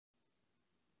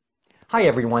Hi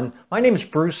everyone, my name is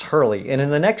Bruce Hurley, and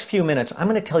in the next few minutes I'm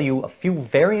going to tell you a few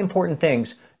very important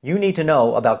things you need to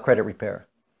know about credit repair.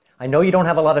 I know you don't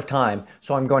have a lot of time,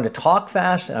 so I'm going to talk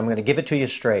fast and I'm going to give it to you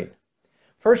straight.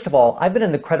 First of all, I've been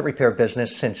in the credit repair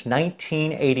business since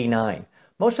 1989.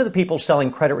 Most of the people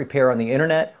selling credit repair on the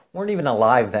internet weren't even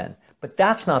alive then, but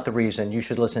that's not the reason you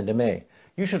should listen to me.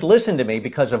 You should listen to me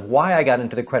because of why I got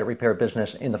into the credit repair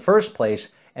business in the first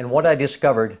place and what I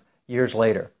discovered years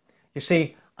later. You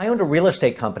see, I owned a real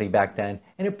estate company back then,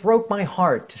 and it broke my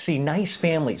heart to see nice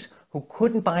families who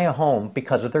couldn't buy a home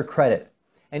because of their credit.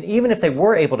 And even if they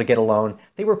were able to get a loan,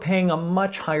 they were paying a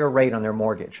much higher rate on their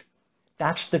mortgage.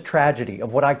 That's the tragedy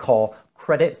of what I call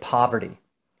credit poverty.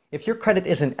 If your credit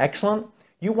isn't excellent,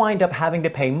 you wind up having to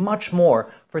pay much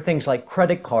more for things like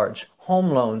credit cards,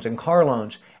 home loans, and car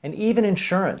loans, and even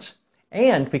insurance.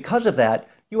 And because of that,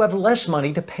 you have less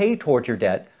money to pay towards your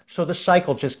debt, so the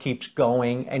cycle just keeps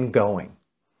going and going.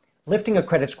 Lifting a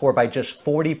credit score by just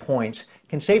 40 points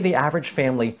can save the average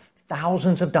family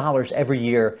thousands of dollars every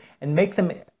year and make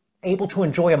them able to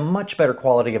enjoy a much better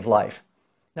quality of life.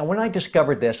 Now, when I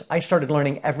discovered this, I started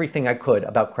learning everything I could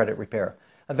about credit repair.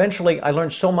 Eventually, I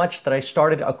learned so much that I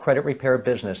started a credit repair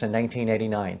business in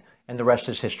 1989, and the rest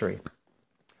is history.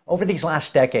 Over these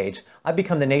last decades, I've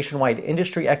become the nationwide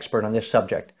industry expert on this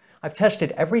subject. I've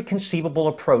tested every conceivable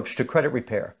approach to credit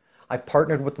repair. I've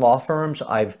partnered with law firms,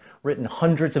 I've written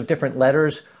hundreds of different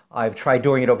letters, I've tried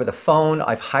doing it over the phone,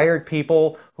 I've hired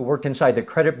people who worked inside the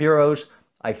credit bureaus,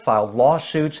 I've filed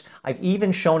lawsuits, I've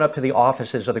even shown up to the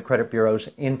offices of the credit bureaus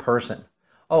in person.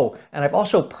 Oh, and I've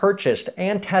also purchased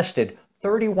and tested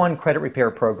 31 credit repair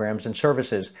programs and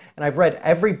services, and I've read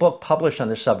every book published on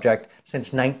this subject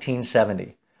since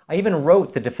 1970. I even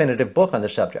wrote the definitive book on the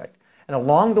subject. And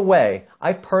along the way,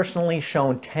 I've personally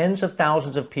shown tens of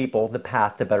thousands of people the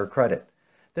path to better credit.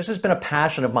 This has been a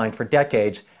passion of mine for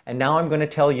decades, and now I'm going to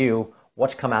tell you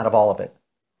what's come out of all of it.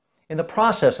 In the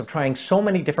process of trying so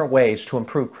many different ways to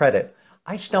improve credit,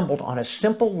 I stumbled on a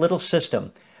simple little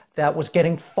system that was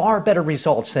getting far better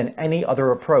results than any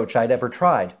other approach I'd ever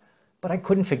tried, but I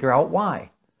couldn't figure out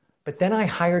why. But then I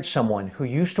hired someone who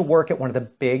used to work at one of the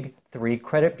big 3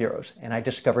 credit bureaus, and I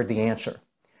discovered the answer.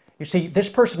 You see, this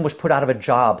person was put out of a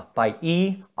job by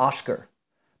eOscar.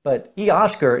 But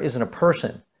eOscar isn't a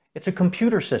person. It's a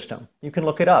computer system. You can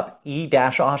look it up,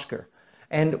 E-Oscar.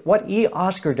 And what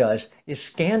eOscar does is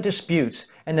scan disputes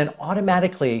and then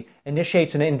automatically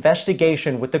initiates an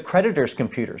investigation with the creditor's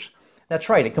computers. That's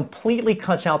right, it completely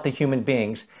cuts out the human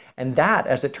beings. And that,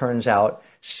 as it turns out,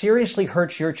 seriously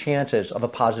hurts your chances of a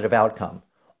positive outcome.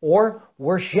 Or,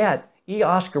 worse yet,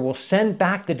 eOscar will send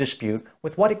back the dispute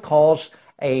with what it calls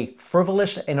a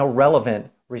frivolous and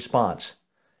irrelevant response.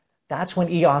 That's when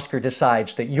eOscar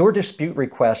decides that your dispute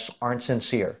requests aren't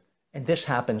sincere. And this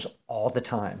happens all the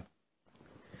time.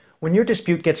 When your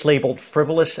dispute gets labeled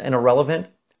frivolous and irrelevant,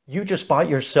 you just bought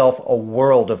yourself a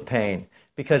world of pain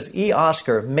because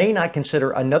eOscar may not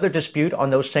consider another dispute on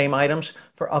those same items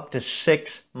for up to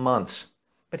 6 months.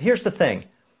 But here's the thing.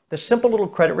 The simple little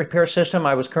credit repair system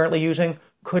I was currently using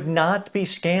could not be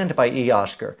scanned by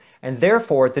eOscar, and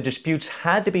therefore the disputes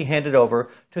had to be handed over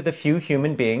to the few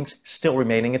human beings still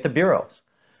remaining at the bureaus.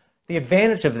 The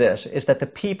advantage of this is that the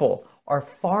people are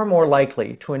far more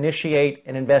likely to initiate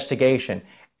an investigation,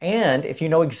 and if you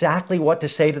know exactly what to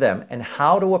say to them and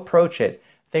how to approach it,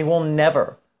 they will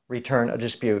never return a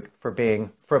dispute for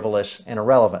being frivolous and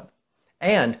irrelevant.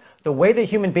 And the way that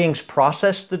human beings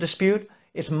process the dispute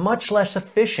is much less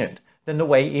efficient than the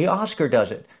way eOscar does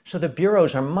it. So the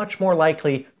bureaus are much more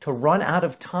likely to run out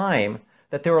of time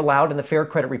that they're allowed in the Fair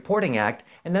Credit Reporting Act,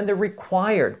 and then they're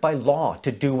required by law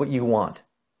to do what you want.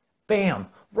 Bam!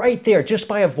 Right there, just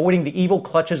by avoiding the evil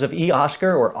clutches of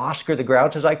eOscar, or Oscar the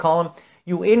Grouch as I call him,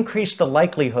 you increase the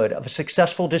likelihood of a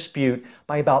successful dispute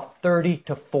by about 30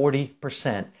 to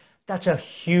 40%. That's a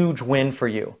huge win for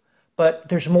you. But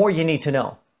there's more you need to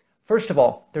know. First of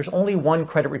all, there's only one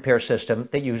credit repair system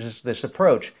that uses this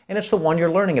approach, and it's the one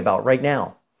you're learning about right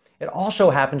now. It also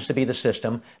happens to be the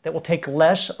system that will take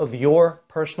less of your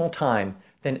personal time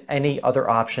than any other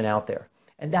option out there.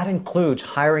 And that includes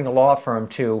hiring a law firm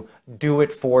to do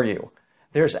it for you.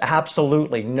 There's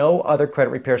absolutely no other credit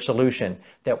repair solution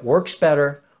that works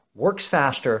better, works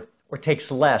faster, or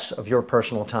takes less of your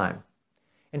personal time.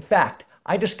 In fact,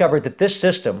 I discovered that this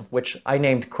system, which I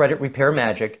named Credit Repair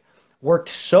Magic, worked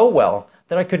so well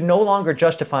that I could no longer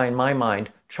justify in my mind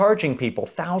charging people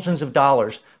thousands of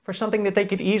dollars for something that they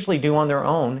could easily do on their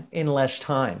own in less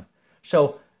time.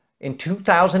 So in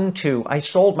 2002, I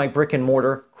sold my brick and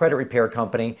mortar credit repair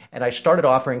company and I started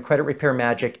offering Credit Repair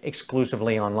Magic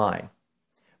exclusively online.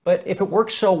 But if it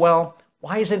works so well,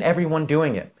 why isn't everyone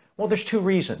doing it? Well, there's two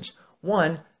reasons.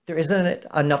 One, there isn't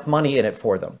enough money in it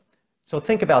for them. So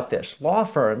think about this. Law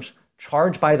firms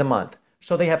charge by the month,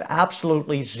 so they have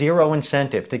absolutely zero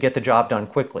incentive to get the job done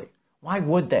quickly. Why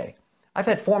would they? I've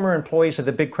had former employees of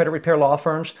the big credit repair law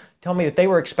firms tell me that they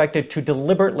were expected to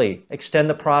deliberately extend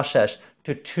the process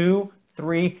to 2,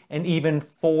 3, and even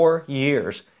 4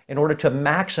 years in order to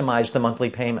maximize the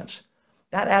monthly payments.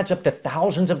 That adds up to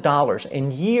thousands of dollars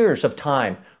and years of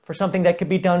time for something that could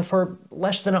be done for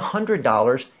less than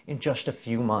 $100 in just a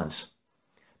few months.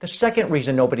 The second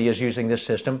reason nobody is using this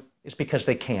system is because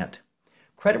they can't.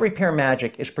 Credit Repair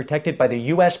Magic is protected by the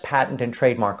U.S. Patent and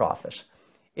Trademark Office.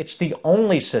 It's the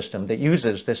only system that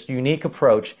uses this unique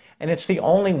approach, and it's the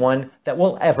only one that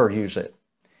will ever use it.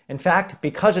 In fact,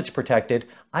 because it's protected,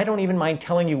 I don't even mind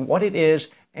telling you what it is,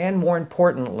 and more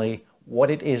importantly,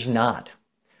 what it is not.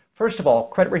 First of all,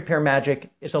 Credit Repair Magic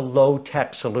is a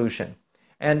low-tech solution.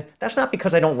 And that's not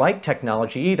because I don't like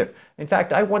technology either. In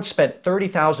fact, I once spent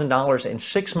 $30,000 in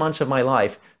 6 months of my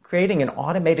life creating an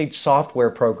automated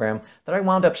software program that I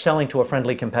wound up selling to a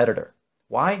friendly competitor.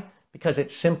 Why? Because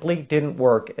it simply didn't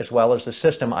work as well as the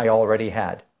system I already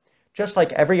had. Just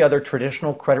like every other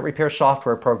traditional credit repair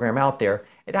software program out there,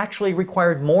 it actually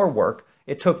required more work,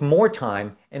 it took more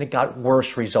time, and it got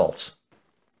worse results.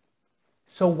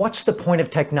 So what's the point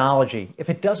of technology if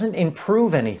it doesn't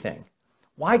improve anything?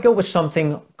 Why go with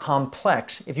something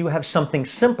complex if you have something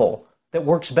simple that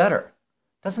works better?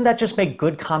 Doesn't that just make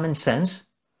good common sense?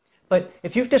 But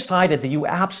if you've decided that you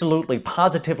absolutely,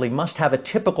 positively must have a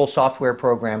typical software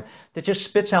program that just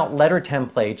spits out letter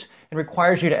templates and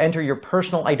requires you to enter your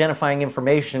personal identifying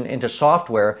information into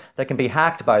software that can be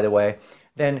hacked, by the way,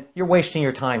 then you're wasting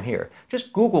your time here.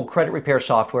 Just Google credit repair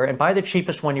software and buy the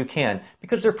cheapest one you can,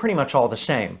 because they're pretty much all the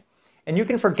same. And you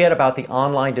can forget about the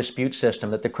online dispute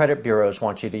system that the credit bureaus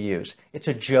want you to use. It's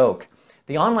a joke.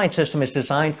 The online system is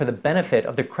designed for the benefit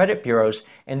of the credit bureaus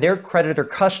and their creditor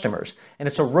customers, and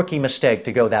it's a rookie mistake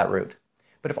to go that route.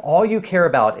 But if all you care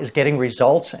about is getting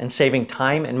results and saving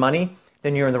time and money,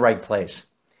 then you're in the right place.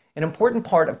 An important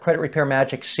part of Credit Repair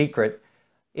Magic's secret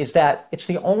is that it's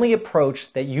the only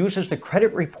approach that uses the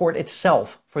credit report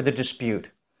itself for the dispute.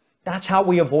 That's how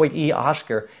we avoid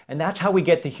eOscar, and that's how we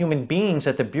get the human beings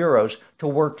at the bureaus to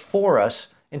work for us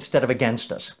instead of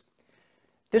against us.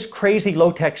 This crazy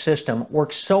low-tech system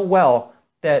works so well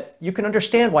that you can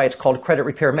understand why it's called Credit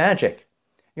Repair Magic.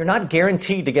 You're not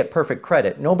guaranteed to get perfect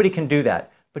credit. Nobody can do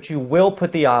that, but you will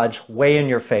put the odds way in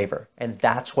your favor, and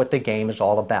that's what the game is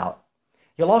all about.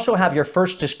 You'll also have your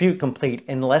first dispute complete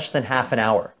in less than half an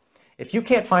hour. If you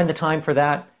can't find the time for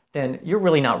that, then you're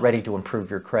really not ready to improve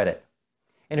your credit.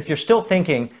 And if you're still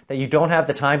thinking that you don't have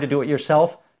the time to do it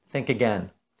yourself, think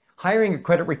again. Hiring a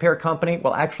credit repair company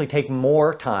will actually take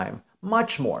more time,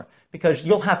 much more, because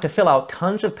you'll have to fill out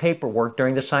tons of paperwork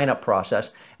during the sign-up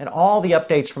process, and all the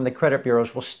updates from the credit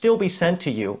bureaus will still be sent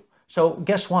to you. So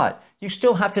guess what? You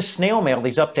still have to snail mail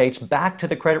these updates back to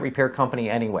the credit repair company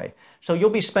anyway. So you'll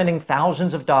be spending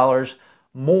thousands of dollars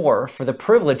more for the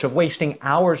privilege of wasting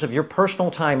hours of your personal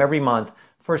time every month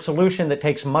for a solution that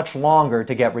takes much longer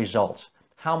to get results.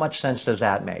 How much sense does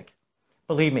that make?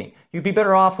 Believe me, you'd be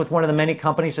better off with one of the many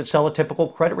companies that sell a typical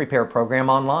credit repair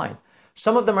program online.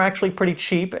 Some of them are actually pretty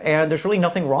cheap, and there's really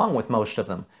nothing wrong with most of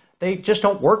them. They just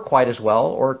don't work quite as well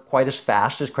or quite as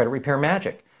fast as Credit Repair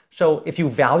Magic. So if you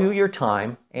value your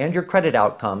time and your credit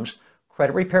outcomes,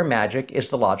 Credit Repair Magic is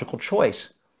the logical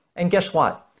choice. And guess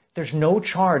what? There's no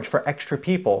charge for extra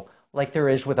people like there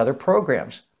is with other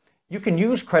programs. You can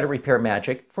use Credit Repair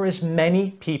Magic for as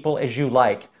many people as you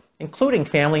like, including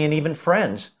family and even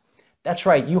friends. That's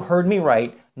right, you heard me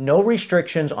right. No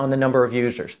restrictions on the number of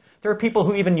users. There are people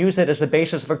who even use it as the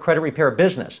basis of a credit repair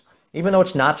business. Even though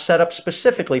it's not set up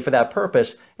specifically for that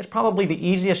purpose, it's probably the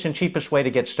easiest and cheapest way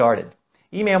to get started.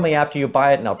 Email me after you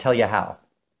buy it and I'll tell you how.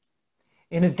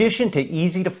 In addition to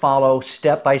easy to follow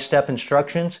step-by-step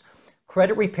instructions,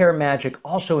 Credit Repair Magic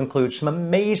also includes some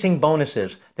amazing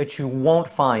bonuses that you won't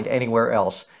find anywhere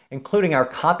else, including our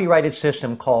copyrighted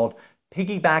system called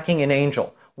Piggybacking an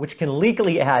Angel, which can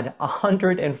legally add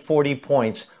 140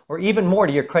 points or even more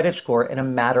to your credit score in a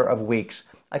matter of weeks.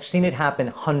 I've seen it happen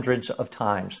hundreds of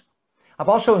times. I've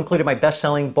also included my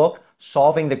best-selling book,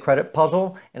 Solving the Credit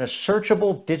Puzzle, in a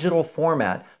searchable digital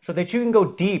format so that you can go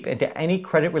deep into any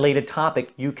credit-related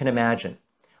topic you can imagine.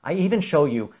 I even show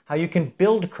you how you can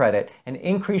build credit and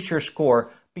increase your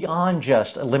score beyond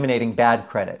just eliminating bad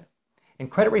credit.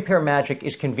 And Credit Repair Magic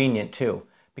is convenient too.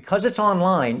 Because it's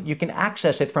online, you can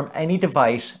access it from any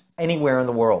device, anywhere in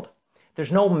the world.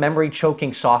 There's no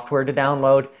memory-choking software to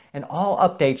download, and all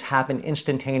updates happen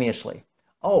instantaneously.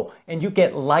 Oh, and you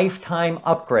get lifetime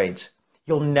upgrades.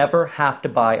 You'll never have to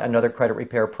buy another credit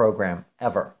repair program,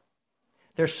 ever.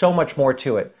 There's so much more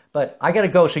to it, but I gotta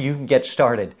go so you can get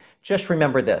started. Just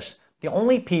remember this: the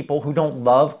only people who don't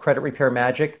love Credit Repair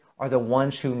Magic are the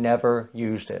ones who never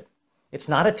used it. It's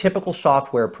not a typical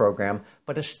software program,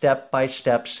 but a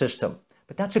step-by-step system.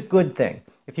 But that's a good thing.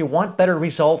 If you want better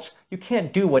results, you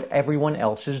can't do what everyone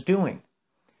else is doing.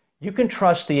 You can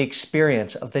trust the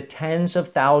experience of the tens of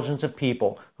thousands of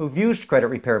people who've used Credit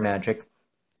Repair Magic,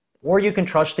 or you can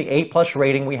trust the A+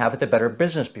 rating we have at the Better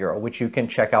Business Bureau, which you can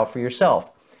check out for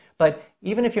yourself. But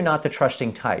even if you're not the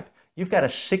trusting type, you've got a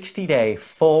 60-day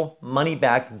full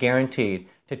money-back guaranteed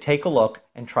to take a look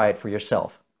and try it for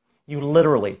yourself. You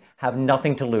literally have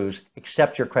nothing to lose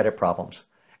except your credit problems.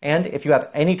 And if you have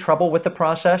any trouble with the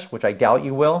process, which I doubt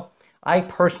you will, I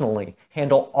personally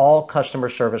handle all customer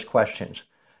service questions.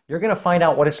 You're going to find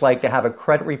out what it's like to have a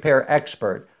credit repair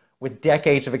expert with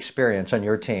decades of experience on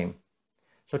your team.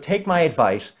 So take my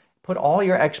advice, put all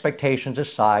your expectations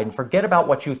aside, and forget about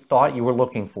what you thought you were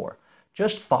looking for.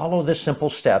 Just follow the simple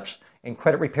steps in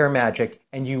Credit Repair Magic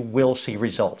and you will see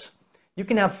results. You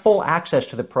can have full access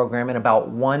to the program in about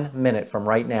 1 minute from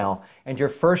right now, and your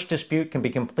first dispute can be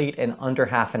complete in under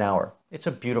half an hour. It's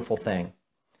a beautiful thing.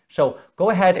 So go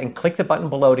ahead and click the button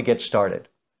below to get started.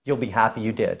 You'll be happy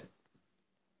you did.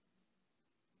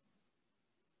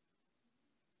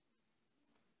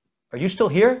 Are you still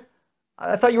here?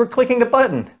 I thought you were clicking the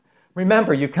button.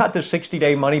 Remember, you've got the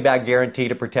 60-day money-back guarantee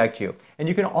to protect you, and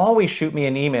you can always shoot me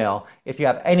an email if you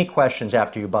have any questions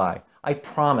after you buy. I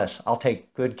promise I'll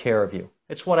take good care of you.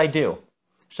 It's what I do.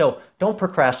 So don't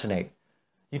procrastinate.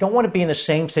 You don't want to be in the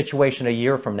same situation a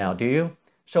year from now, do you?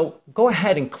 So go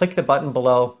ahead and click the button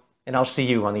below, and I'll see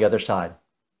you on the other side.